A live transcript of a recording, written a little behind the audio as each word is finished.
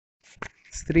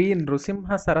శ్రీ నృసింహ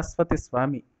సరస్వతి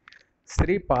స్వామి.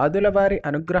 శ్రీ పాదులవారి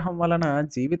అనుగ్రహం వలన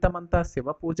జీవితమంతా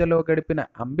శివపూజలో గడిపిన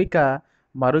అంబిక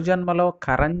మరుజన్మలో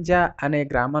కరంజ అనే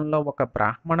గ్రామంలో ఒక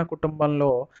బ్రాహ్మణ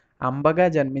కుటుంబంలో అంబగా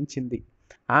జన్మించింది.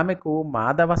 ఆమెకు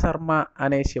మాధవ శర్మ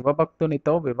అనే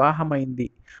శివభక్తునితో వివాహమైంది.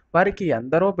 వారికి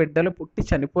ఎందరో బిడ్డలు పుట్టి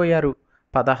చనిపోయారు.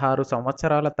 16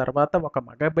 సంవత్సరాల తర్వాత ఒక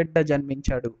మగబిడ్డ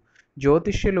జన్మించాడు.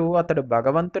 జ్యోతిష్యులు అతడు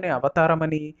భగవంతుని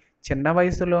అవతారమని, చిన్న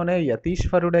వయసులోనే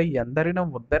యతీశ్వరుడై ఎందరినో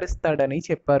ఉద్ధరిస్తాడని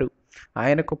చెప్పారు.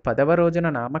 ఆయనకు 10వ రోజున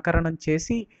నామకరణం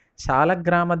చేసి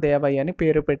శాలగ్రామ దేవయ్య అని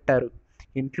పేరు పెట్టారు.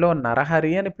 ఇంట్లో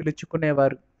నరహరి అని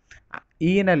పిలుచుకునేవారు.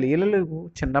 ఈయన లీలలు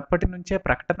చిన్నప్పటి నుంచే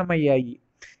ప్రకటనమయ్యాయి.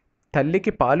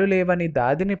 తల్లికి పాలు లేవని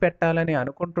దాదిని పెట్టాలని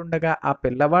అనుకుంటుండగా ఆ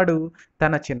పిల్లవాడు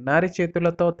తన చిన్నారి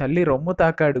చేతులతో తల్లి రొమ్ము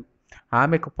తాకాడు.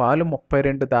 ఆమెకు పాలు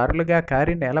 32 దారులుగా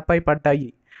కారి నేలపై పడ్డాయి.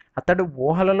 అతడు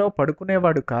ఊహలలో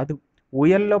పడుకునేవాడు కాదు,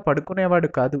 ఊయల్లో పడుకునేవాడు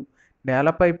కాదు,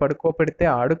 నేలపై పడుకోపెడితే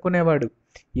ఆడుకునేవాడు.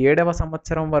 7వ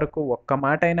సంవత్సరం వరకు ఒక్క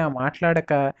మాటైనా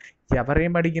మాట్లాడక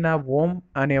ఎవరేమడిగినా ఓం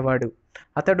అనేవాడు.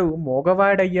 అతడు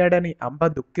మోగవాడయ్యాడని అంబ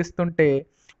దుఃఖిస్తుంటే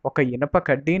ఒక ఇనప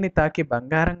కడ్డీని తాకి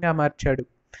బంగారంగా మార్చాడు.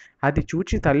 అది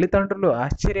చూచి తల్లిదండ్రులు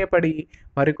ఆశ్చర్యపడి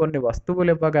మరికొన్ని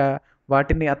వస్తువులివ్వగా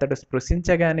వాటిని అతడు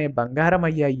స్పృశించగానే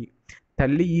బంగారమయ్యాయి.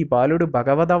 తల్లి ఈ బాలుడు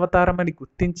భగవదవతారమని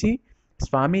గుర్తించి,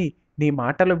 స్వామి, నీ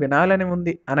మాటలు వినాలని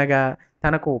ఉంది అనగా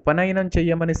తనకు ఉపనయనం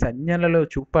చెయ్యమని సంజ్ఞలలో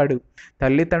చూపాడు.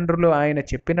 తల్లిదండ్రులు ఆయన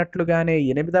చెప్పినట్లుగానే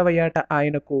 8వ ఏట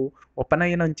ఆయనకు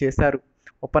ఉపనయనం చేశారు.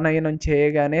 ఉపనయనం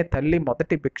చేయగానే తల్లి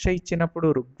మొదటి భిక్ష ఇచ్చినప్పుడు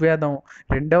ఋగ్వేదం,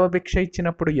 2వ భిక్ష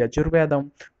ఇచ్చినప్పుడు యజుర్వేదం,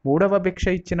 3వ భిక్ష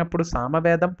ఇచ్చినప్పుడు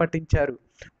సామవేదం పఠించారు.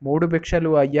 3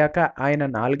 భిక్షలు అయ్యాక ఆయన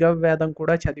 4వ వేదం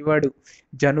కూడా చదివాడు.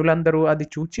 జనులందరూ అది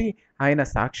చూచి ఆయన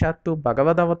సాక్షాత్తు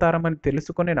భగవదవతారమని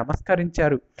తెలుసుకుని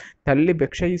నమస్కరించారు. తల్లి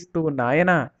భిక్ష ఇస్తూ,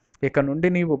 నాయనా, ఇక నుండి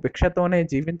నీవు భిక్షతోనే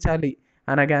జీవించాలి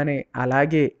అనగానే,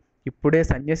 అలాగే, ఇప్పుడే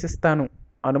సన్యసిస్తాను,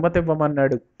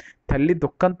 అనుమతివ్వమన్నాడు. తల్లి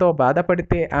దుఃఖంతో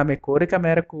బాధపడితే ఆమె కోరిక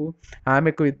మేరకు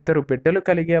ఆమెకు 2 బిడ్డలు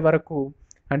కలిగే వరకు,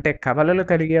 అంటే కవలలు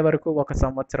కలిగే వరకు 1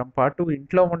 సంవత్సరం పాటు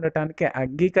ఇంట్లో ఉండటానికి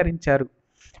అంగీకరించారు.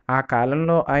 ఆ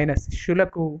కాలంలో ఆయన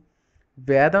శిష్యులకు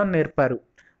వేదం నేర్పారు.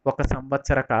 1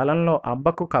 సంవత్సర కాలంలో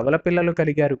అంబకు కవల పిల్లలు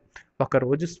కలిగారు.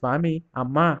 ఒకరోజు స్వామి,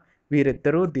 అమ్మా,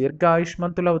 వీరిద్దరూ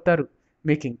దీర్ఘాయుష్మంతులవుతారు,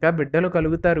 మీకింకా బిడ్డలు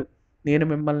కలుగుతారు. నేను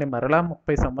మిమ్మల్ని మరలా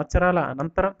 30 సంవత్సరాల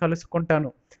అనంతరం కలుసుకుంటాను,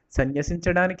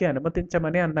 సన్యసించడానికి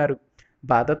అనుమతించమని అన్నారు.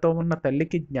 బాధతో ఉన్న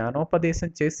తల్లికి జ్ఞానోపదేశం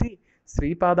చేసి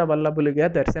శ్రీపాద వల్లభులుగా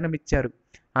దర్శనమిచ్చారు.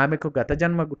 ఆమెకు గత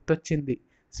జన్మ గుర్తొచ్చింది.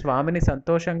 స్వామిని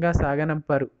సంతోషంగా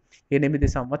సాగనంపారు. 8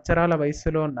 సంవత్సరాల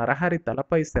వయస్సులో నరహరి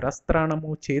తలపై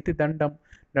శిరస్త్రాణము, చేతిదండం,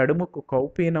 నడుముకు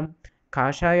కౌపీనం,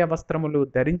 కాషాయ వస్త్రములు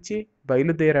ధరించి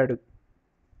బయలుదేరాడు.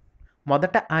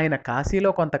 మొదట ఆయన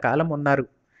కాశీలో కొంతకాలం ఉన్నారు.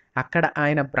 అక్కడ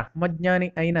ఆయన బ్రహ్మజ్ఞాని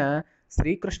అయిన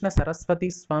శ్రీకృష్ణ సరస్వతి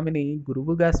స్వామిని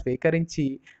గురువుగా స్వీకరించి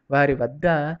వారి వద్ద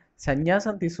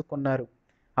సన్యాసం తీసుకున్నారు.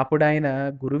 అప్పుడు ఆయన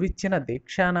గురువిచ్చిన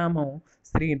దీక్షానామం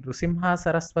శ్రీ నృసింహ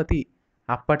సరస్వతి.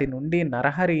 అప్పటి నుండి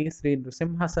నరహరి శ్రీ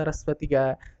నృసింహ సరస్వతిగా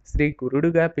శ్రీ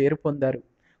గురుడుగా పేరు పొందారు.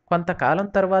 కొంతకాలం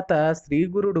తర్వాత శ్రీ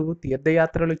గురుడు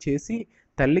తీర్థయాత్రలు చేసి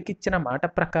తల్లికిచ్చిన మాట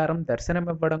ప్రకారం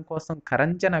దర్శనమివ్వడం కోసం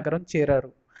కరంజ నగరం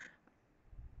చేరారు.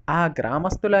 ఆ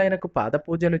గ్రామస్తులు ఆయనకు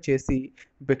పాదపూజలు చేసి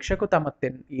భిక్షకు తమ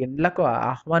ఇండ్లకు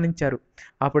ఆహ్వానించారు.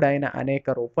 అప్పుడు ఆయన అనేక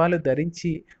రూపాలు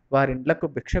ధరించి వారిండ్లకు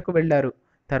భిక్షకు వెళ్ళారు.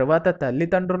 తరువాత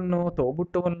తల్లిదండ్రులను,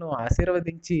 తోబుట్టువులను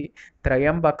ఆశీర్వదించి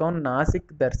త్రయంబకం,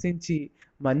 నాసిక్ దర్శించి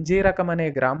మంజీరకం అనే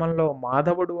గ్రామంలో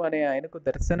మాధవుడు అనే ఆయనకు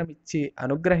దర్శనమిచ్చి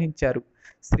అనుగ్రహించారు.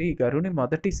 శ్రీ గరుని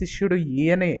మొదటి శిష్యుడు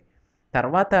ఈయనే.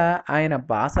 తర్వాత ఆయన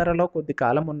బాసరలో కొద్ది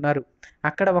కాలం ఉన్నారు.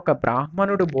 అక్కడ ఒక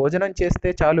బ్రాహ్మణుడు భోజనం చేస్తే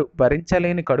చాలు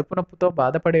భరించలేని కడుపు నొప్పితో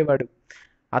బాధపడేవాడు.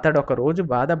 అతడు ఒక రోజు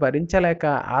బాధ భరించలేక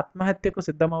ఆత్మహత్యకు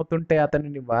సిద్ధమవుతుంటే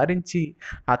అతనిని వారించి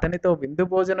అతనితో విందు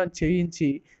భోజనం చేయించి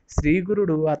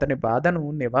శ్రీగురుడు అతని బాధను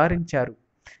నివారించారు.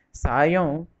 సాయం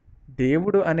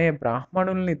దేవుడు అనే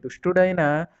బ్రాహ్మణుల్ని దుష్టుడైన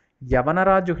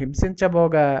యవనరాజు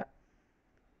హింసించబోగా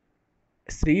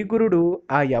శ్రీగురుడు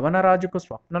ఆ యవనరాజుకు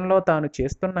స్వప్నంలో తాను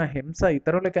చేస్తున్న హింస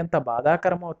ఇతరులకెంత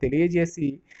బాధాకరమో తెలియజేసి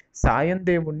సాయం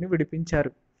దేవుణ్ణి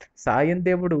విడిపించారు. సాయం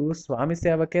దేవుడు స్వామి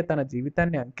సేవకే తన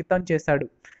జీవితాన్ని అంకితం చేశాడు.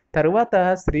 తరువాత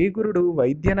శ్రీగురుడు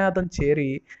వైద్యనాథం చేరి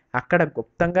అక్కడ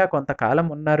గుప్తంగా కొంతకాలం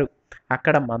ఉన్నారు.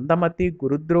 అక్కడ మందమతి,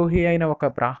 గురుద్రోహి అయిన ఒక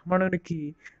బ్రాహ్మణునికి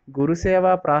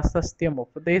గురుసేవా ప్రాశస్త్యం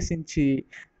ఉపదేశించి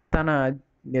తన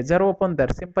నిజరూపం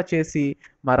దర్శింపచేసి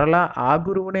మరలా ఆ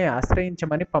గురువునే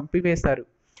ఆశ్రయించమని పంపివేశారు.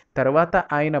 తరువాత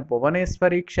ఆయన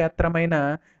భువనేశ్వరి క్షేత్రమైన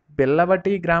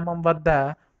బిల్లవటి గ్రామం వద్ద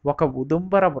ఒక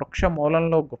ఉదుంబర వృక్ష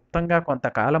మూలంలో గుప్తంగా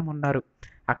కొంతకాలం ఉన్నారు.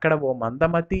 అక్కడ ఓ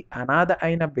మందమతి అనాథ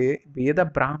అయిన బీద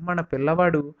బ్రాహ్మణ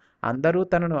పిల్లవాడు అందరూ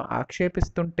తనను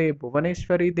ఆక్షేపిస్తుంటే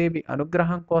భువనేశ్వరీదేవి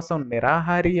అనుగ్రహం కోసం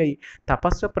నిరాహారి అయి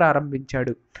తపస్సు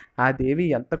ప్రారంభించాడు. ఆ దేవి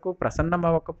ఎంతకు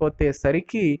ప్రసన్నమవ్వకపోతే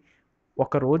సరికి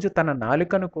ఒకరోజు తన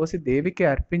నాలుకను కోసి దేవికి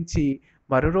అర్పించి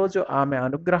మరురోజు ఆమె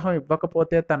అనుగ్రహం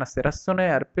ఇవ్వకపోతే తన శిరస్సునే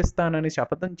అర్పిస్తానని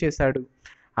శపథం చేశాడు.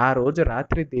 ఆ రోజు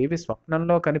రాత్రి దేవి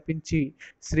స్వప్నంలో కనిపించి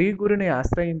శ్రీగురుని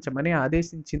ఆశ్రయించమని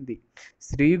ఆదేశించింది.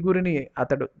 శ్రీగురుని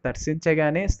అతడు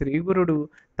దర్శించగానే శ్రీగురుడు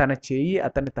తన చేయి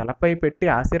అతని తలపై పెట్టి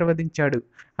ఆశీర్వదించాడు.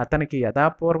 అతనికి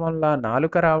యథాపూర్వంలా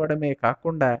నాలుక రావడమే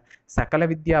కాకుండా సకల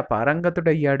విద్యా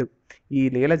పారంగతుడయ్యాడు. ఈ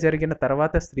లీల జరిగిన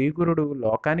తర్వాత శ్రీగురుడు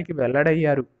లోకానికి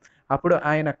వెల్లడయ్యారు. అప్పుడు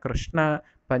ఆయన కృష్ణ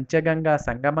పంచగంగా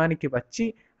సంగమానికి వచ్చి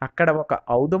అక్కడ ఒక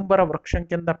ఔదుంబర వృక్షం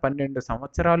కింద 12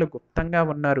 సంవత్సరాలు గుప్తంగా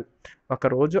ఉన్నారు.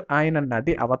 ఒకరోజు ఆయన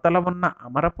నది అవతల ఉన్న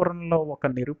అమరపురంలో ఒక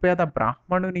నిరుపేద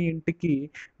బ్రాహ్మణుని ఇంటికి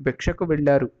భిక్షకు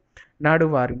వెళ్ళారు. నాడు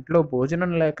వారింట్లో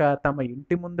భోజనం లేక తమ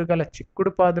ఇంటి ముందు గల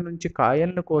చిక్కుడు పాదు నుంచి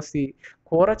కాయలను కోసి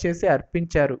కూర చేసి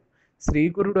అర్పించారు.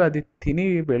 శ్రీగురుడు అది తిని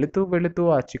వెళుతూ వెళుతూ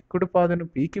ఆ చిక్కుడు పాదును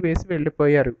పీకివేసి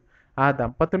వెళ్ళిపోయారు. ఆ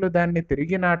దంపతులు దాన్ని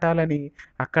తిరిగి నాటాలని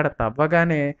అక్కడ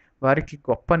తవ్వగానే వారికి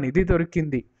గొప్ప నిధి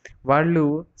దొరికింది. వాళ్ళు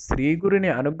శ్రీగురుని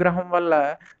అనుగ్రహం వల్ల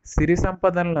సిరి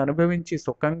సంపదలను అనుభవించి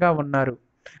సుఖంగా ఉన్నారు.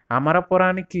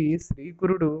 అమరపురానికి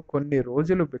శ్రీగురుడు కొన్ని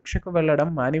రోజులు భిక్షకు వెళ్ళడం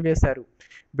మానివేశారు.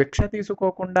 భిక్ష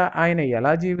తీసుకోకుండా ఆయన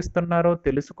ఎలా జీవిస్తున్నారో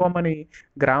తెలుసుకోమని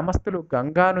గ్రామస్తులు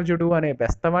గంగానుజుడు అనే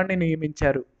బెస్తవాణ్ణి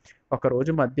నియమించారు.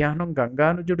 ఒకరోజు మధ్యాహ్నం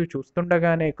గంగానుజుడు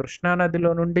చూస్తుండగానే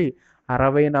కృష్ణానదిలో నుండి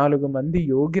 64 మంది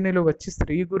యోగినులు వచ్చి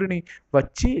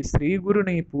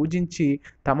శ్రీగురుని పూజించి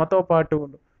తమతో పాటు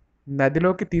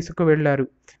నదిలోకి తీసుకువెళ్లారు.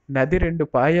 నది 2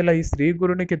 పాయలై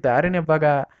శ్రీగురునికి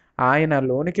దారినివ్వగా ఆయన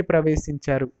లోనికి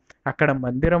ప్రవేశించారు. అక్కడ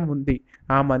మందిరం ఉంది.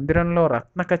 ఆ మందిరంలో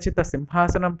రత్నఖచిత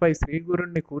సింహాసనంపై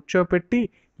శ్రీగురుణ్ణి కూర్చోపెట్టి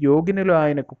యోగినులు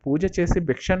ఆయనకు పూజ చేసి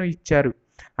భిక్షను ఇచ్చారు.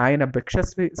 ఆయన భిక్ష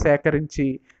సేకరించి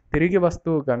తిరిగి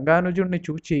వస్తూ గంగానుజుణ్ణి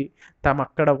చూచి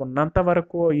తమక్కడ ఉన్నంత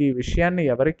వరకు ఈ విషయాన్ని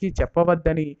ఎవరికీ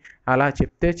చెప్పవద్దని, అలా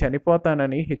చెప్తే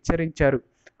చనిపోతానని హెచ్చరించారు.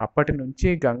 అప్పటి నుంచి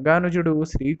గంగానుజుడు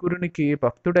శ్రీగురునికి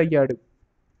భక్తుడయ్యాడు.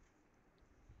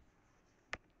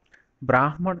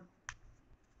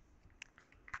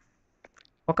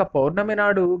 ఒక పౌర్ణమి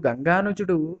నాడు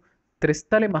గంగానుజుడు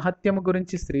త్రిస్థలి మహత్యము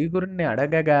గురించి శ్రీగురుణ్ణి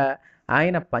అడగగా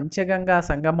ఆయన పంచగంగా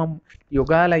సంగమం,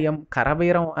 యుగాలయం,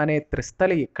 కరవీరం అనే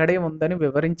త్రిస్థలి ఇక్కడే ఉందని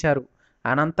వివరించారు.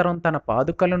 అనంతరం తన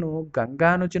పాదుకలను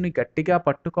గంగానుజుని గట్టిగా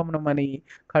పట్టుకొమ్మని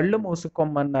కళ్ళు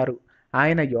మూసుకోమన్నారు.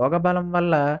 ఆయన యోగబలం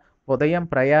వల్ల ఉదయం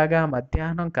ప్రయాగ,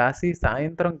 మధ్యాహ్నం కాశీ,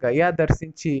 సాయంత్రం గయా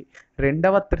దర్శించి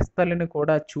 2వ త్రిస్థలిని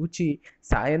కూడా చూచి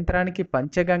సాయంత్రానికి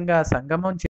పంచగంగా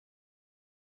సంగమం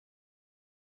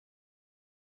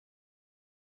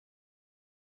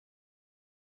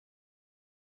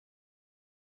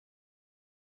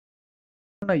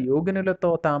యోగినులతో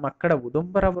తామక్కడ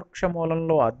ఉదుంబర వృక్ష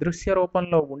మూలంలో అదృశ్య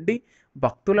రూపంలో ఉండి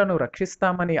భక్తులను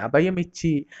రక్షిస్తామని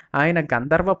అభయమిచ్చి ఆయన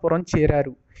గంధర్వపురం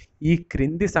చేరారు. ఈ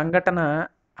క్రింది సంఘటన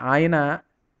ఆయన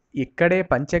ఇక్కడే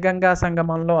పంచగంగా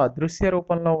సంగమంలో అదృశ్య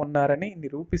రూపంలో ఉన్నారని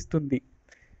నిరూపిస్తుంది.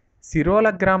 సిరోల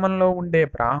గ్రామంలో ఉండే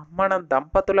బ్రాహ్మణ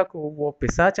దంపతులకు ఓ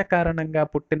పిశాచ కారణంగా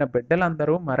పుట్టిన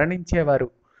బిడ్డలందరూ మరణించేవారు.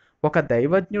 ఒక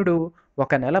దైవజ్ఞుడు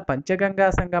 1 నెల పంచగంగా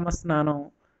సంగమ స్నానం,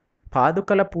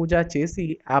 పాదుకల పూజ చేసి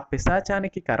ఆ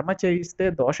పిశాచానికి కర్మ చేయిస్తే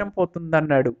దోషం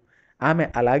పోతుందన్నాడు. ఆమె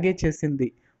అలాగే చేసింది.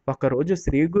 ఒకరోజు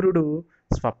శ్రీగురుడు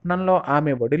స్వప్నంలో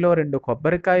ఆమె ఒడిలో 2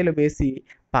 కొబ్బరికాయలు వేసి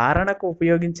పారణకు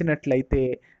ఉపయోగించినట్లయితే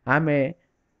ఆమె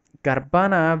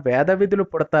గర్భాన వేద విధులు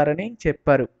పుడతారని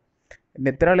చెప్పారు.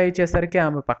 నిద్ర లేచేసరికి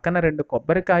ఆమె పక్కన 2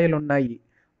 కొబ్బరికాయలున్నాయి.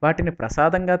 వాటిని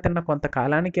ప్రసాదంగా తిన్న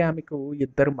కొంతకాలానికి ఆమెకు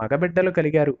 2 మగబిడ్డలు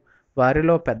కలిగారు.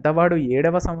 వారిలో పెద్దవాడు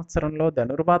 7వ సంవత్సరంలో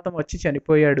ధనుర్వాతం వచ్చి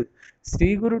చనిపోయాడు.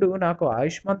 శ్రీగురుడు నాకు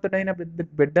ఆయుష్మంతుడైన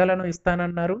బిడ్డలను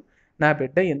ఇస్తానన్నారు, నా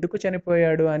బిడ్డ ఎందుకు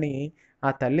చనిపోయాడు అని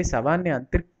ఆ తల్లి శవాన్ని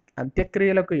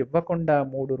అంత్యక్రియలకు ఇవ్వకుండా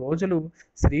 3 రోజులు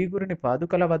శ్రీగురుని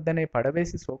పాదుకల వద్దనే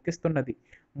పడవేసి శోకిస్తున్నది.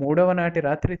 3వ నాటి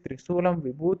రాత్రి త్రిశూలం,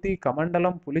 విభూతి,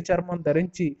 కమండలం, పులి చర్మం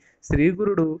ధరించి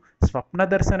శ్రీగురుడు స్వప్న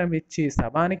దర్శనమిచ్చి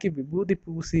శవానికి విభూతి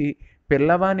పూసి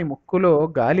పిల్లవాని ముక్కులో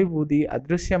గాలి ఊది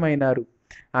అదృశ్యమైనారు.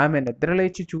 ఆమె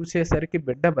నిద్రలేచి చూసేసరికి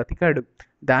బిడ్డ బతికాడు.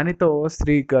 దానితో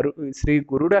శ్రీ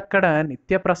గురుడక్కడ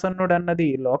నిత్య ప్రసన్నుడన్నది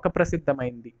లోక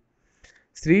ప్రసిద్ధమైంది.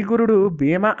 శ్రీగురుడు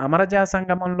భీమ అమరజా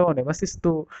సంగమంలో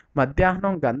నివసిస్తూ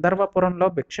మధ్యాహ్నం గంధర్వపురంలో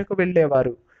భిక్షకు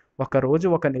వెళ్ళేవారు. ఒకరోజు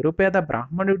ఒక నిరుపేద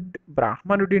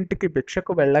బ్రాహ్మణుడింటికి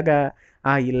భిక్షకు వెళ్ళగా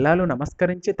ఆ ఇల్లాలు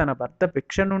నమస్కరించి తన భర్త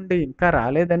భిక్ష నుండి ఇంకా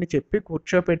రాలేదని చెప్పి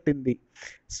కూర్చోపెట్టింది.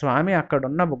 స్వామి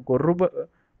అక్కడున్న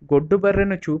గొడ్డు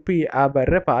బర్రెను చూపి ఆ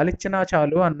బర్రె పాలిచ్చినా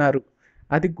చాలు అన్నారు.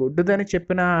 అది గొడ్డుదని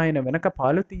చెప్పినా ఆయన వెనక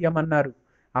పాలు తీయమన్నారు.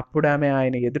 అప్పుడు ఆమె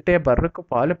ఆయన ఎదుటే బర్రెకు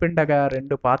పాలు పిండగా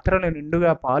 2 పాత్రలు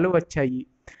నిండుగా పాలు వచ్చాయి.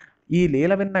 ఈ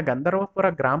లీల విన్న గంధర్వపుర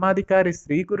గ్రామాధికారి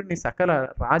శ్రీగురిని సకల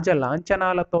రాజ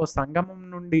లాంఛనాలతో సంగమం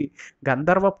నుండి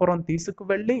గంధర్వపురం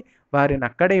తీసుకువెళ్ళి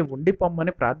వారినక్కడే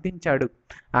ఉండిపోమ్మని ప్రార్థించాడు.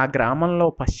 ఆ గ్రామంలో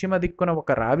పశ్చిమ దిక్కున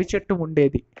ఒక రావి చెట్టు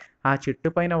ఉండేది. ఆ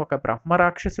చెట్టుపైన ఒక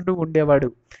బ్రహ్మరాక్షసుడు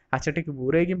ఉండేవాడు. అచటికి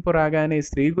ఊరేగింపు రాగానే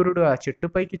శ్రీగురుడు ఆ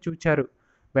చెట్టుపైకి చూచారు.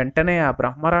 వెంటనే ఆ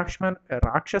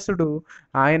రాక్షసుడు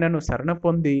ఆయనను శరణ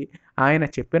పొంది ఆయన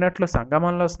చెప్పినట్లు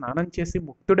సంగమంలో స్నానం చేసి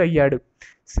ముక్తుడయ్యాడు.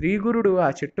 శ్రీగురుడు ఆ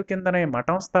చెట్టు కిందనే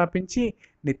మఠం స్థాపించి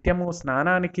నిత్యము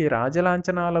స్నానానికి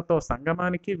రాజలాంఛనాలతో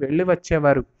సంగమానికి వెళ్ళి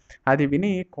వచ్చేవారు. అది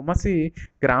విని కుమసి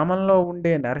గ్రామంలో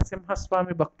ఉండే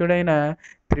నరసింహస్వామి భక్తుడైన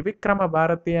త్రివిక్రమ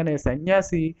భారతి అనే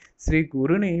సన్యాసి శ్రీ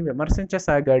గురుని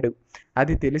విమర్శించసాగాడు.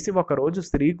 అది తెలిసి ఒకరోజు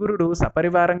శ్రీగురుడు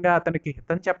సపరివారంగా అతనికి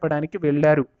హితం చెప్పడానికి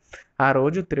వెళ్ళారు. ఆ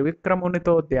రోజు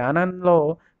త్రివిక్రమునితో ధ్యానంలో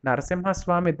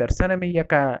నరసింహస్వామి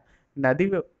దర్శనమియ్యక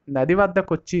నది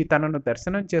వద్దకొచ్చి తనను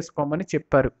దర్శనం చేసుకోమని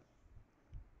చెప్పారు.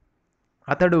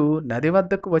 అతడు నది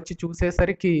వద్దకు వచ్చి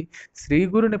చూసేసరికి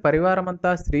శ్రీగురుని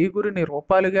పరివారమంతా శ్రీగురుని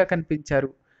రూపాలుగా కనిపించారు.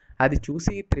 అది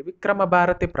చూసి త్రివిక్రమ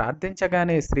భారతి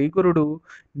ప్రార్థించగానే శ్రీగురుడు,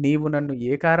 నీవు నన్ను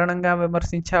ఏ కారణంగా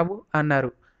విమర్శించావు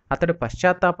అన్నారు. అతడు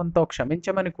పశ్చాత్తాపంతో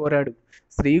క్షమించమని కోరాడు.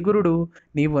 శ్రీగురుడు,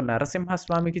 నీవు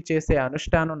నరసింహస్వామికి చేసే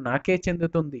అనుష్ఠానం నాకే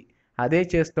చెందుతుంది, అదే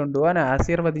చేస్తుండు అని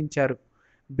ఆశీర్వదించారు.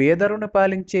 బేదరును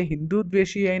పాలించే హిందూ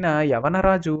ద్వేషి అయిన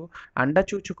యవనరాజు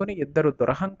అండచూచుకుని ఇద్దరు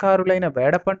దురహంకారులైన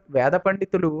వేద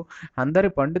పండితులు అందరి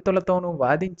పండితులతోనూ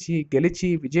వాదించి గెలిచి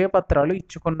విజయపత్రాలు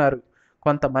ఇచ్చుకున్నారు.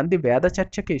 కొంతమంది వేద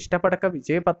చర్చకి ఇష్టపడక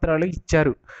విజయపత్రాలు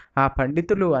ఇచ్చారు. ఆ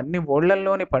పండితులు అన్ని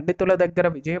ఊళ్ళల్లోని పండితుల దగ్గర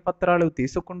విజయపత్రాలు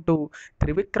తీసుకుంటూ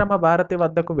త్రివిక్రమ భారతి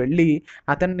వద్దకు వెళ్ళి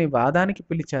అతన్ని వాదానికి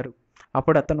పిలిచారు.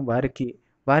 అప్పుడు అతను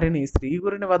వారిని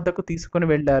శ్రీగురుని వద్దకు తీసుకుని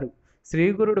వెళ్ళారు.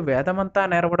 శ్రీగురుడు వేదమంతా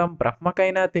నెరవడం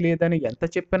బ్రహ్మకైనా తెలియదని ఎంత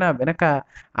చెప్పినా వినక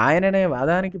ఆయననే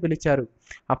వాదానికి పిలిచారు.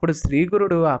 అప్పుడు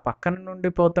శ్రీగురుడు ఆ పక్కన నుండి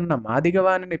పోతున్న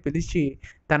మాదిగవానిని పిలిచి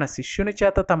తన శిష్యుని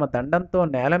చేత తమ దండంతో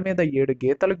నేల మీద 7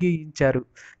 గీతలు గీయించారు.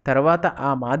 తర్వాత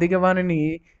ఆ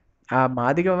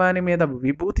మాదిగవాని మీద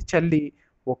విభూతి చల్లి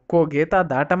ఒక్కో గీత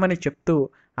దాటమని చెప్తూ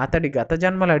అతడి గత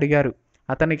జన్మలు అడిగారు.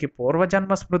 అతనికి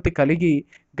పూర్వజన్మ స్మృతి కలిగి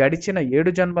గడిచిన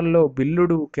 7 జన్మల్లో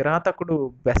బిల్లుడు, కిరాతకుడు,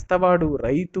 బెస్తవాడు,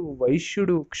 రైతు,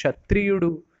 వైశ్యుడు,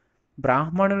 క్షత్రియుడు,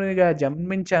 బ్రాహ్మణునిగా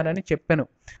జన్మించానని చెప్పెను.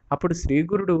 అప్పుడు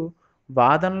శ్రీగురుడు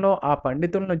వాదంలో ఆ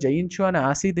పండితులను జయించు అని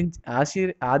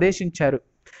ఆదేశించారు.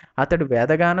 అతడు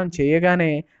వేదగానం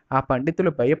చేయగానే ఆ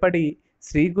పండితులు భయపడి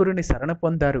శ్రీగురుని శరణ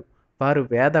పొందారు. వారు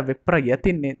వేద విప్ర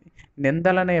యతి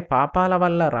నిందలనే పాపాల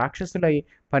వల్ల రాక్షసులై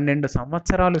 12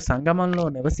 సంవత్సరాలు సంగమంలో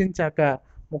నివసించాక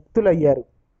ముక్తులయ్యారు.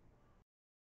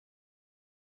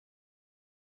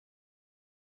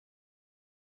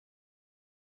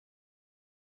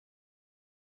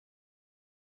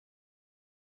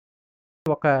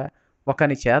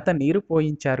 ఒకని చేత నీరు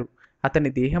పోయించారు. అతని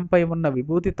దేహంపై ఉన్న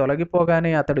విభూతి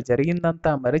తొలగిపోగానే అతడు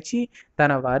జరిగిందంతా మరచి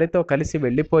తన వారితో కలిసి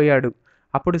వెళ్ళిపోయాడు.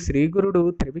 అప్పుడు శ్రీగురుడు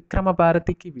త్రివిక్రమ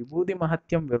భారతికి విభూది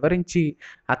మహత్యం వివరించి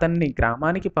అతన్ని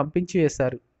గ్రామానికి పంపించి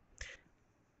వేశారు.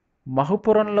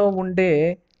 మహుపురంలో ఉండే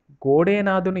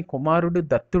గోడేనాథుని కుమారుడు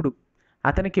దత్తుడు.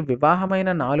 అతనికి వివాహమైన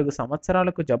 4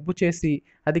 సంవత్సరాలకు జబ్బు చేసి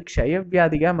అది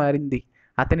క్షయవ్యాధిగా మారింది.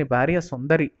 అతని భార్య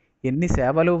సుందరి ఎన్ని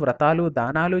సేవలు, వ్రతాలు,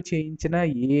 దానాలు చేయించినా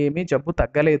ఏమీ జబ్బు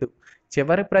తగ్గలేదు.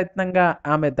 చివరి ప్రయత్నంగా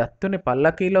ఆమె దత్తుని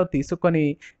పల్లకీలో తీసుకొని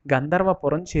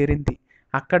గంధర్వపురం చేరింది.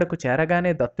 అక్కడకు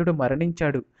చేరగానే దత్తుడు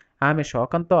మరణించాడు. ఆమె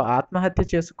శోకంతో ఆత్మహత్య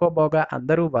చేసుకోబోగా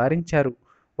అందరూ వారించారు.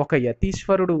 ఒక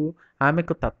యతీశ్వరుడు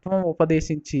ఆమెకు తత్వం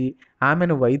ఉపదేశించి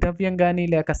ఆమెను వైధవ్యం కానీ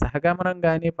లేక సహగమనం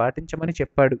కానీ పాటించమని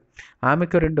చెప్పాడు.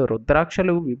 ఆమెకు 2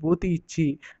 రుద్రాక్షలు విభూతి ఇచ్చి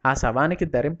ఆ శవానికి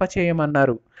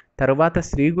ధరింపచేయమన్నారు. తరువాత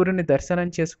శ్రీగురుని దర్శనం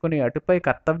చేసుకుని అటుపై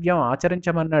కర్తవ్యం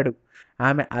ఆచరించమన్నాడు.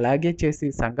 ఆమె అలాగే చేసి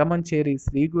సంగమం చేరి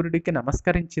శ్రీగురుడికి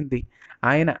నమస్కరించింది.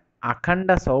 ఆయన అఖండ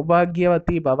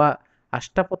సౌభాగ్యవతి భవ,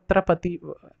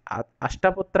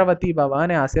 అష్టపుత్రవతి భవ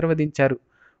అని ఆశీర్వదించారు.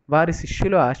 వారి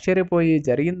శిష్యులు ఆశ్చర్యపోయి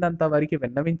జరిగిందంతా వారికి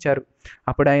విన్నవించారు.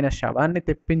 అప్పుడు ఆయన శవాన్ని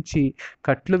తెప్పించి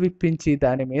కట్లు విప్పించి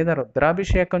దాని మీద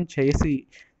రుద్రాభిషేకం చేసి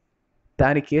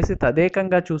దానికేసి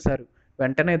తదేకంగా చూశారు.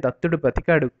 వెంటనే దత్తుడు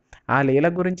బతికాడు. ఆ లీల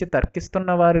గురించి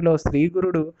తర్కిస్తున్న వారిలో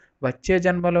శ్రీగురుడు వచ్చే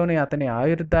జన్మలోని అతని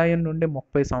ఆయుర్దాయం నుండి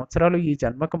 30 సంవత్సరాలు ఈ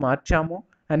జన్మకు మార్చాము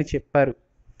అని చెప్పారు.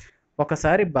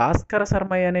 ఒకసారి భాస్కర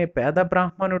శర్మయ్య అనే పేద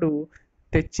బ్రాహ్మణుడు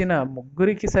తెచ్చిన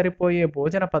 3 సరిపోయే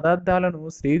భోజన పదార్థాలను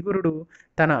శ్రీగురుడు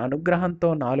తన అనుగ్రహంతో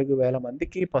 4000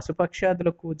 మందికి,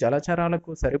 పశుపక్ష్యాదులకు,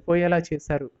 జలచరాలకు సరిపోయేలా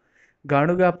చేశారు.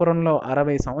 గాణుగాపురంలో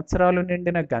 60 సంవత్సరాలు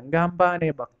నిండిన గంగాంబ అనే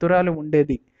భక్తురాలు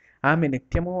ఉండేది. ఆమె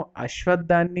నిత్యము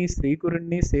అశ్వత్థాన్ని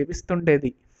శ్రీగురుణ్ణి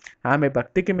సేవిస్తుండేది. ఆమె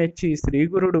భక్తికి మెచ్చి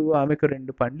శ్రీగురుడు ఆమెకు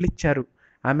 2 పండ్లిచ్చారు.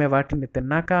 ఆమె వాటిని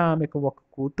తిన్నాక ఆమెకు 1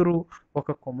 కూతురు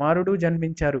 1 కుమారుడు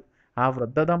జన్మించారు. ఆ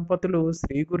వృద్ధ దంపతులు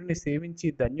శ్రీగురిని సేవించి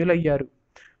ధన్యులయ్యారు.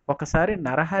 ఒకసారి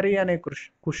నరహరి అనే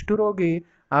కుష్ఠురోగి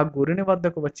ఆ గురుని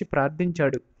వద్దకు వచ్చి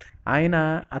ప్రార్థించాడు. ఆయన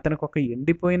అతనికి ఒక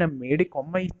ఎండిపోయిన మేడి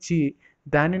కొమ్మ ఇచ్చి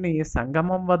దానిని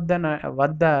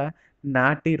వద్ద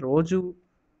నాటి రోజు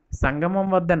సంగమం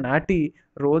వద్ద నాటి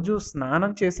రోజు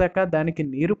స్నానం చేశాక దానికి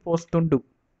నీరు పోస్తుండు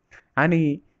అని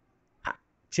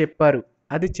చెప్పారు.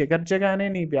 అది చిగర్చగానే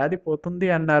నీ వ్యాధి పోతుంది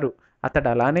అన్నారు. అతడు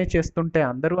అలానే చేస్తుంటే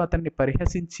అందరూ అతన్ని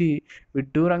పరిహసించి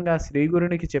విడ్డూరంగా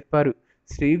శ్రీగురునికి చెప్పారు.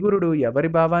 శ్రీగురుడు ఎవరి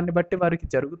భావాన్ని బట్టి వారికి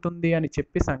జరుగుతుంది అని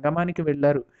చెప్పి సంగమానికి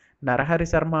వెళ్ళారు. నరహరి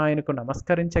శర్మ ఆయనకు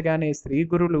నమస్కరించగానే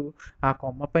శ్రీగురులు ఆ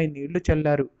కొమ్మపై నీళ్లు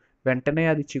చల్లారు. వెంటనే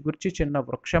అది చిగుర్చి చిన్న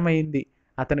వృక్షమైంది.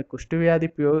 అతని కుష్ఠవ్యాధి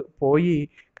పోయి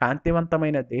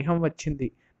కాంతివంతమైన దేహం వచ్చింది.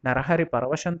 నరహరి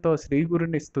పరవశంతో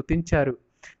శ్రీగురుని స్తుతించారు.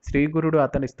 శ్రీగురుడు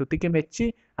అతని స్తుతికి మెచ్చి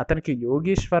అతనికి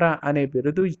యోగీశ్వర అనే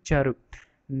బిరుదు ఇచ్చారు.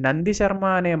 నంది శర్మ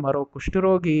అనే మరో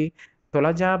కుష్ఠరోగి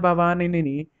తులజా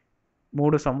భవానిని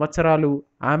 3 సంవత్సరాలు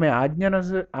ఆమె ఆజ్ఞను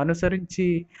అనుసరించి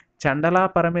చండలా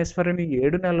పరమేశ్వరిని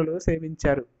 7 నెలలు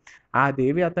సేవించారు. ఆ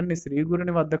దేవి అతన్ని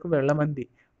శ్రీగురుని వద్దకు వెళ్ళమంది.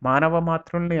 మానవ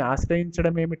మాతృల్ని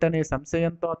ఆశ్రయించడమేమిటనే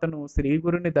సంశయంతో అతను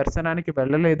శ్రీగురుని దర్శనానికి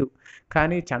వెళ్ళలేదు.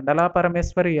 కానీ చండలా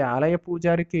పరమేశ్వరి ఆలయ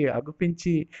పూజారికి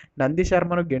అగుపించి నంది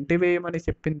శర్మను గెంటివేయమని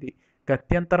చెప్పింది.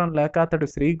 గత్యంతరం లేక అతడు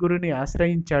శ్రీగురుని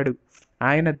ఆశ్రయించాడు.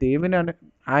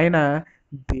 ఆయన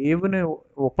దేవుని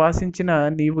ఉపాసించిన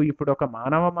నీవు ఇప్పుడు ఒక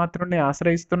మానవ మాతృని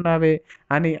ఆశ్రయిస్తున్నావే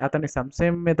అని అతని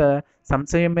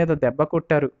సంశయం మీద దెబ్బ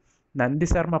కొట్టారు. నంది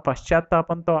శర్మ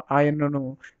పశ్చాత్తాపంతో ఆయనను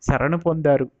శరణు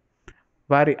పొందారు.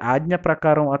 వారి ఆజ్ఞ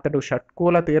ప్రకారం అతడు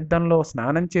షట్కూల తీర్థంలో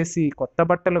స్నానం చేసి కొత్త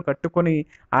బట్టలు కట్టుకొని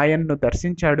ఆయన్ను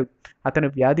దర్శించాడు. అతని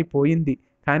వ్యాధి పోయింది.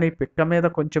 కానీ పిక్క మీద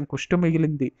కొంచెం కుష్టు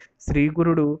మిగిలింది.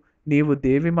 శ్రీగురుడు నీవు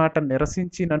దేవి మాట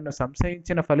నిరసించి నన్ను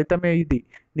సంశయించిన ఫలితమే ఇది.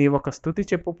 నీవొక స్తుతి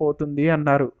చెప్పుపోతుంది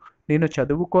అన్నారు. నేను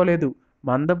చదువుకోలేదు.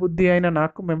 మందబుద్ధి అయిన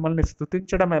నాకు మిమ్మల్ని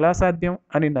స్తుతించడం ఎలా సాధ్యం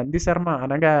అని నందిశర్మ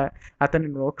అనగా అతని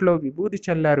నోట్లో విభూది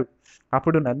చల్లారు.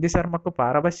 అప్పుడు నందిశర్మకు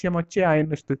పారవశ్యం వచ్చి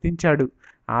ఆయన్ను స్తుతించాడు.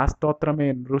 ఆ స్తోత్రమే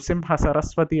నృసింహ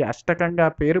సరస్వతి అష్టకంగా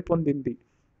పేరు పొందింది.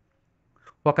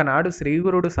 ఒకనాడు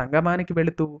శ్రీగురుడు సంగమానికి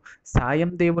వెళుతూ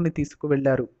సాయం దేవుని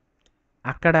తీసుకువెళ్లారు.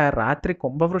 అక్కడ రాత్రి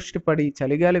కుంభవృష్టి పడి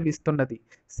చలిగాలి వీస్తున్నది.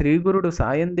 శ్రీగురుడు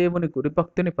సాయందేవుని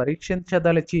గురిభక్తిని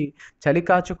పరీక్షించదలిచి చలి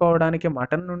కాచుకోవడానికి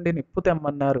మఠం నుండి నిప్పు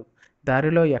తెమ్మన్నారు.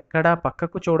 దారిలో ఎక్కడా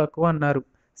పక్కకు చూడకు అన్నారు.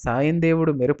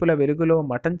 సాయందేవుడు మెరుపుల వెలుగులో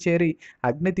మఠం చేరి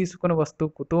అగ్ని తీసుకుని వస్తూ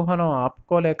కుతూహలం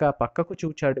ఆపుకోలేక పక్కకు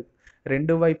చూచాడు.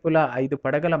 2 వైపులా 5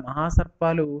 పడగల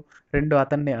మహాసర్పాలు 2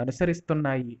 అతన్ని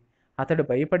అనుసరిస్తున్నాయి. అతడు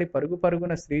భయపడి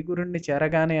పరుగున శ్రీగురుణ్ణి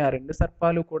చేరగానే ఆ 2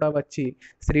 సర్పాలు కూడా వచ్చి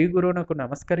శ్రీగురునకు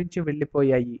నమస్కరించి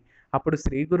వెళ్ళిపోయాయి. అప్పుడు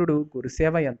శ్రీగురుడు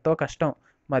గురుసేవ ఎంతో కష్టం.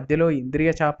 మధ్యలో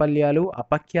ఇంద్రియ చాపల్యాలు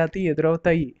అపఖ్యాతి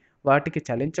ఎదురవుతాయి. వాటికి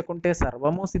చలించకుంటే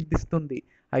సర్వము సిద్ధిస్తుంది.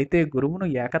 అయితే గురువును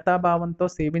ఏకతాభావంతో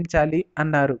సేవించాలి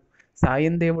అన్నారు.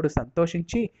 సాయందేవుడు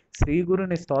సంతోషించి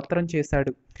శ్రీగురుని స్తోత్రం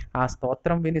చేశాడు. ఆ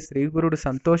స్తోత్రం విని శ్రీగురుడు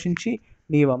సంతోషించి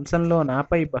నీ వంశంలో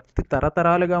నాపై భక్తి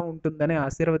తరతరాలుగా ఉంటుందని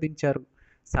ఆశీర్వదించారు.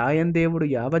 సాయందేవుడు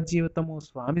యావజ్జీవితము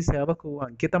స్వామి సేవకు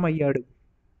అంకితమయ్యాడు.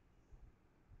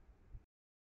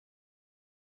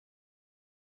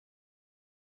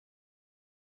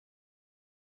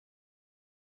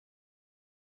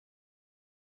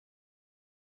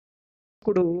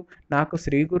 నాకు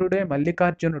శ్రీగురుడే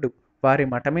మల్లికార్జునుడు, వారి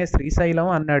మఠమే శ్రీశైలం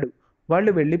అన్నాడు.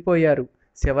 వాళ్ళు వెళ్ళిపోయారు.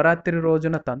 శివరాత్రి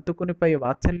రోజున తంతుకునిపై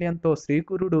వాత్సల్యంతో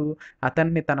శ్రీగురుడు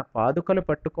అతన్ని తన పాదుకలు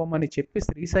పట్టుకోమని చెప్పి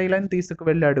శ్రీశైలం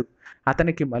తీసుకువెళ్ళాడు.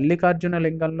 అతనికి మల్లికార్జున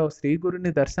లింగంలో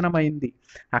శ్రీగురుని దర్శనమైంది.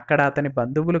 అక్కడ అతని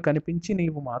బంధువులు కనిపించి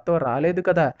నీవు మాతో రాలేదు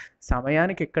కదా,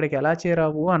 సమయానికి ఇక్కడికి ఎలా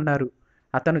చేరావు అన్నారు.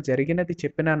 అతను జరిగినది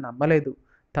చెప్పినా నమ్మలేదు.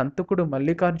 తంతుకుడు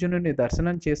మల్లికార్జునుని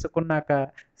దర్శనం చేసుకున్నాక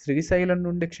శ్రీశైలం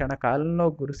నుండి క్షణకాలంలో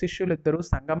గురు శిష్యులిద్దరూ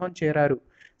సంగమం చేరారు.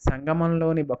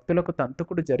 సంగమంలోని భక్తులకు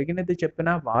తంతుకుడు జరిగినది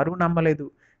చెప్పినా వారు నమ్మలేదు.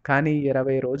 కానీ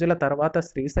 20 రోజుల తర్వాత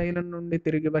శ్రీశైలం నుండి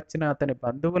తిరిగి వచ్చిన అతని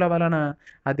బంధువుల వలన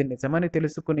అది నిజమని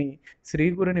తెలుసుకుని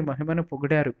శ్రీగురుని మహిమను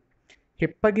పొగిడారు.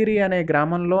 హిప్పగిరి అనే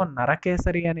గ్రామంలో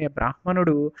నరకేసరి అనే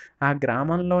బ్రాహ్మణుడు ఆ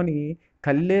గ్రామంలోని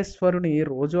కల్లేశ్వరుని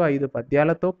రోజు 5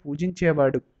 పద్యాలతో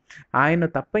పూజించేవాడు. ఆయన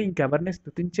తప్ప ఇంకెవరిని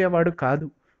స్తుతించేవాడు కాదు.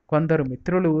 కొందరు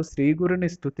మిత్రులు శ్రీగురుని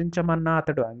స్తుతించమన్నా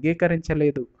అతడు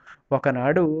అంగీకరించలేదు.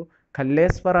 ఒకనాడు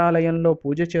కల్లేశ్వరాలయంలో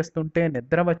పూజ చేస్తుంటే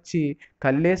నిద్ర వచ్చి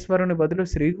కల్లేశ్వరుని బదులు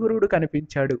శ్రీగురుడు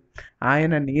కనిపించాడు.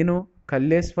 ఆయన నేను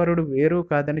కల్లేశ్వరుడు వేరు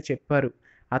కాదని చెప్పారు.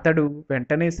 అతడు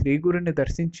వెంటనే శ్రీగురుని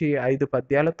దర్శించి 5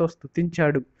 పద్యాలతో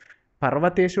స్తుతించాడు.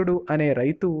 పర్వతేశుడు అనే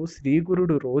రైతు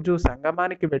శ్రీగురుడు రోజు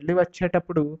సంగమానికి వెళ్ళి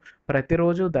వచ్చేటప్పుడు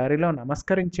ప్రతిరోజు దారిలో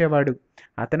నమస్కరించేవాడు.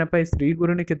 అతనిపై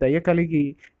శ్రీగురునికి దయ కలిగి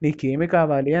నీకేమి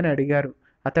కావాలి అని అడిగారు.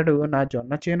 అతడు నా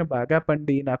జొన్న చేను బాగా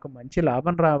పండి నాకు మంచి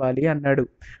లాభం రావాలి అన్నాడు.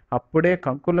 అప్పుడే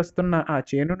కంకులొస్తున్న ఆ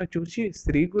చేనును చూసి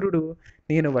శ్రీగురుడు,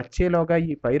 నేను వచ్చేలోగా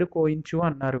ఈ పైరు కోయించు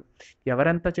అన్నారు.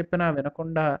 ఎవరెంత చెప్పినా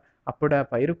వినకుండా అప్పుడా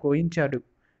పైరు కోయించాడు.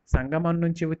 సంగమం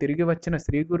నుంచి తిరిగి వచ్చిన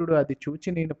శ్రీగురుడు అది చూచి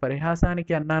నేను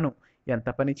పరిహాసానికి అన్నాను, ఎంత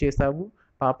పని చేశావు,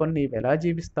 పాపం నీవెలా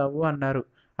జీవిస్తావు అన్నారు.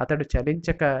 అతడు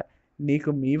చలించక, నీకు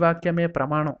మీ వాక్యమే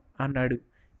ప్రమాణం అన్నాడు.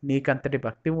 నీకంతటి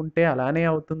భక్తి ఉంటే అలానే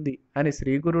అవుతుంది అని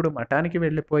శ్రీగురుడు మఠానికి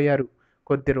వెళ్ళిపోయారు.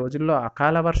 కొద్ది రోజుల్లో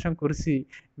అకాల వర్షం కురిసి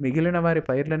మిగిలిన వారి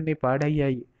పైర్లన్నీ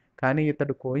పాడయ్యాయి. కానీ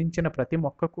ఇతడు కోయించిన ప్రతి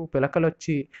మొక్కకు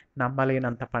పిలకలొచ్చి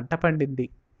నమ్మలేనంత పంట పండింది.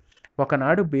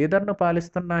 ఒకనాడు బీదర్ను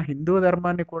పాలిస్తున్న హిందూ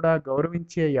ధర్మాన్ని కూడా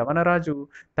గౌరవించే యవనరాజు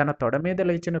తన తొడ మీద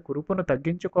లేచిన కురుపును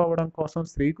తగ్గించుకోవడం కోసం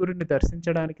శ్రీగురుని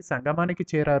దర్శించడానికి సంగమానికి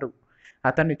చేరారు.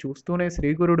 అతన్ని చూస్తూనే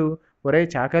శ్రీగురుడు, ఒరే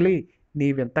చాకలి,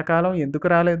 నీవింతకాలం ఎందుకు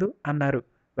రాలేదు అన్నారు.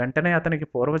 వెంటనే అతనికి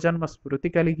పూర్వజన్మ స్మృతి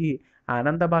కలిగి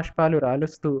ఆనంద బాష్పాలు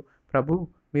రాలుస్తూ, ప్రభు,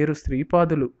 మీరు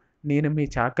శ్రీపాదులు, నేను మీ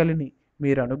చాకలిని,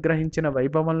 మీరు అనుగ్రహించిన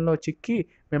వైభవంలో చిక్కి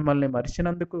మిమ్మల్ని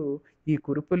మరిచినందుకు ఈ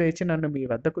కురుపు లేచి నన్ను మీ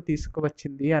వద్దకు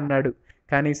తీసుకువచ్చింది అన్నాడు.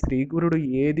 కానీ శ్రీగురుడు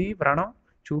ఏదీ వ్రణం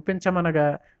చూపించమనగా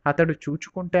అతడు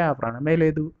చూచుకుంటే ఆ వ్రణమే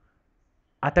లేదు.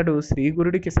 అతడు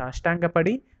శ్రీగురుడికి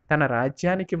సాష్టాంగపడి తన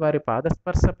రాజ్యానికి వారి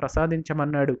పాదస్పర్శ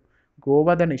ప్రసాదించమన్నాడు.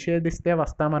 గోవధ నిషేధిస్తే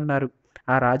వస్తామన్నారు.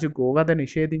 ఆ రాజు గోవధ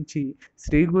నిషేధించి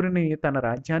శ్రీగురుని తన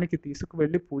రాజ్యానికి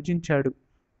తీసుకువెళ్ళి పూజించాడు.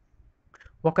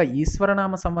 ఒక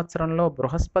ఈశ్వరనామ సంవత్సరంలో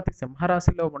బృహస్పతి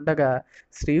సింహరాశిలో ఉండగా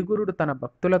శ్రీగురుడు తన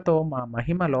భక్తులతో, మా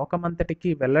మహిమ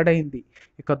లోకమంతటికీ వెల్లడైంది.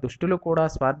 ఇక దుష్టులు కూడా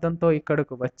స్వార్థంతో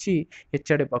ఇక్కడకు వచ్చి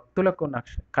ఇచ్చడి భక్తులకు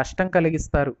కష్టం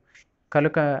కలిగిస్తారు.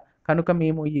 కనుక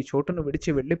మేము ఈ చోటును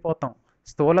విడిచి వెళ్ళిపోతాం.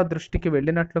 స్థూల దృష్టికి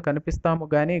వెళ్ళినట్లు కనిపిస్తాము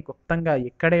గాని గుప్తంగా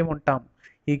ఇక్కడే ఉంటాం.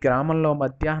 ఈ గ్రామంలో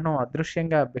మధ్యాహ్నం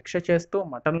అదృశ్యంగా భిక్ష చేస్తూ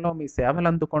మఠంలో మీ సేవలు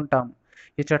అందుకుంటాం.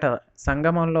 ఇచ్చట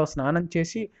సంగమంలో స్నానం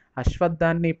చేసి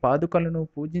అశ్వత్థాన్ని, పాదుకలను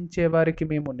పూజించే వారికి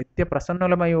మేము నిత్య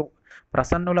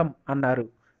ప్రసన్నులం అన్నారు.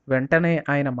 వెంటనే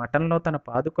ఆయన మఠంలో తన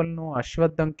పాదుకలను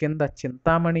అశ్వత్థం కింద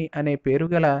చింతామణి అనే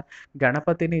పేరుగల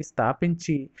గణపతిని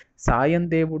స్థాపించి సాయం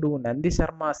దేవుడు,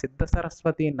 నందిశర్మ, సిద్ధ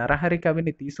సరస్వతి, నరహరి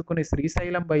కవిని తీసుకుని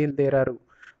శ్రీశైలం బయలుదేరారు.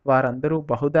 వారందరూ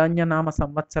బహుధాన్యనామ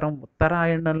సంవత్సరం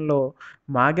ఉత్తరాయణంలో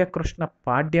మాఘకృష్ణ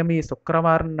పాడ్యమి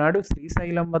శుక్రవారం నాడు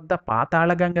శ్రీశైలం వద్ద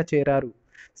పాతాళగంగ చేరారు.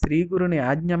 శ్రీగురుని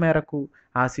ఆజ్ఞ మేరకు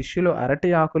ఆ శిష్యులు అరటి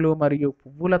ఆకులు మరియు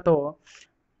పువ్వులతో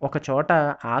ఒకచోట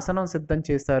ఆసనం సిద్ధం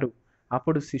చేశారు.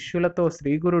 అప్పుడు శిష్యులతో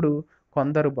శ్రీగురుడు,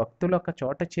 కొందరు భక్తులు ఒక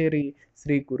చోట చేరి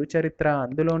శ్రీ గురుచరిత్ర,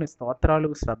 అందులోని స్తోత్రాలు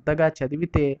శ్రద్ధగా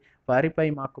చదివితే వారిపై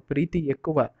మాకు ప్రీతి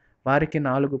ఎక్కువ. వారికి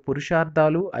 4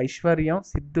 పురుషార్థాలు, ఐశ్వర్యం,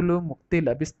 సిద్ధులు, ముక్తి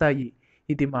లభిస్తాయి.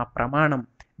 ఇది మా ప్రమాణం,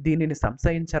 దీనిని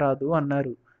సంశయించరాదు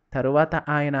అన్నారు. తరువాత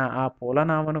ఆయన ఆ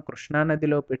పూలనామను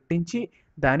కృష్ణానదిలో పెట్టించి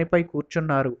దానిపై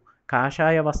కూర్చున్నారు.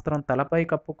 కాషాయ వస్త్రం తలపై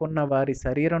కప్పుకున్న వారి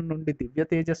శరీరం నుండి దివ్య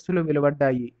తేజస్సులు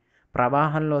వెలువడ్డాయి.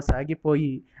 ప్రవాహంలో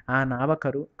సాగిపోయి ఆ నావ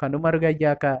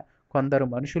కనుమరుగయ్యాక కొందరు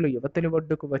మనుషులు యువతలి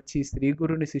ఒడ్డుకు వచ్చి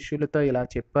శ్రీగురుని శిష్యులతో ఇలా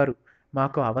చెప్పారు,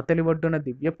 మాకు అవతలి ఒడ్డున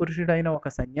దివ్య పురుషుడైన ఒక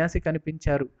సన్యాసి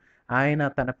కనిపించారు. ఆయన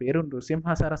తన పేరు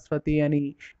నృసింహ సరస్వతి అని.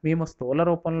 మేము స్థూల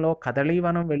రూపంలో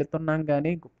కదళీవనం వెళుతున్నాం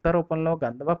కానీ గుప్త రూపంలో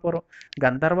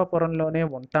గంధర్వపురంలోనే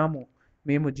ఉంటాము.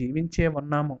 మేము జీవించే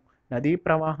ఉన్నాము. నదీ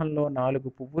ప్రవాహంలో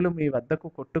 4 పువ్వులు మీ వద్దకు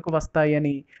కొట్టుకు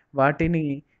వస్తాయని వాటిని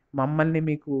మమ్మల్ని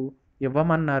మీకు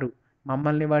ఇవ్వమన్నారు.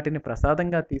 మిమ్మల్ని వాటిని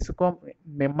ప్రసాదంగా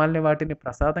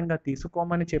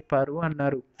తీసుకోమని చెప్పారు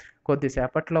అన్నారు.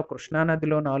 కొద్దిసేపట్లో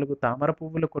కృష్ణానదిలో 4 తామర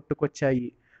పువ్వులు కొట్టుకొచ్చాయి.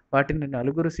 వాటిని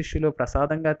 4 శిష్యులు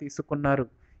ప్రసాదంగా తీసుకున్నారు.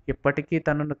 ఇప్పటికీ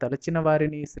తనను తలచిన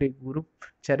వారిని, శ్రీ గురు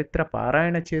చరిత్ర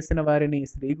పారాయణ చేసిన వారిని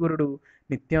శ్రీగురుడు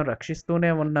నిత్యం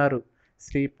రక్షిస్తూనే ఉన్నారు.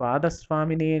 శ్రీ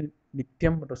పాదస్వామిని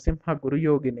నిత్యం నృసింహ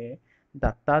గురుయోగినే,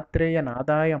 దత్తాత్రేయ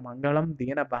నాదాయ మంగళం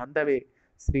దీన బాంధవే,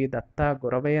 శ్రీ దత్తా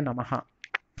గురవే నమః.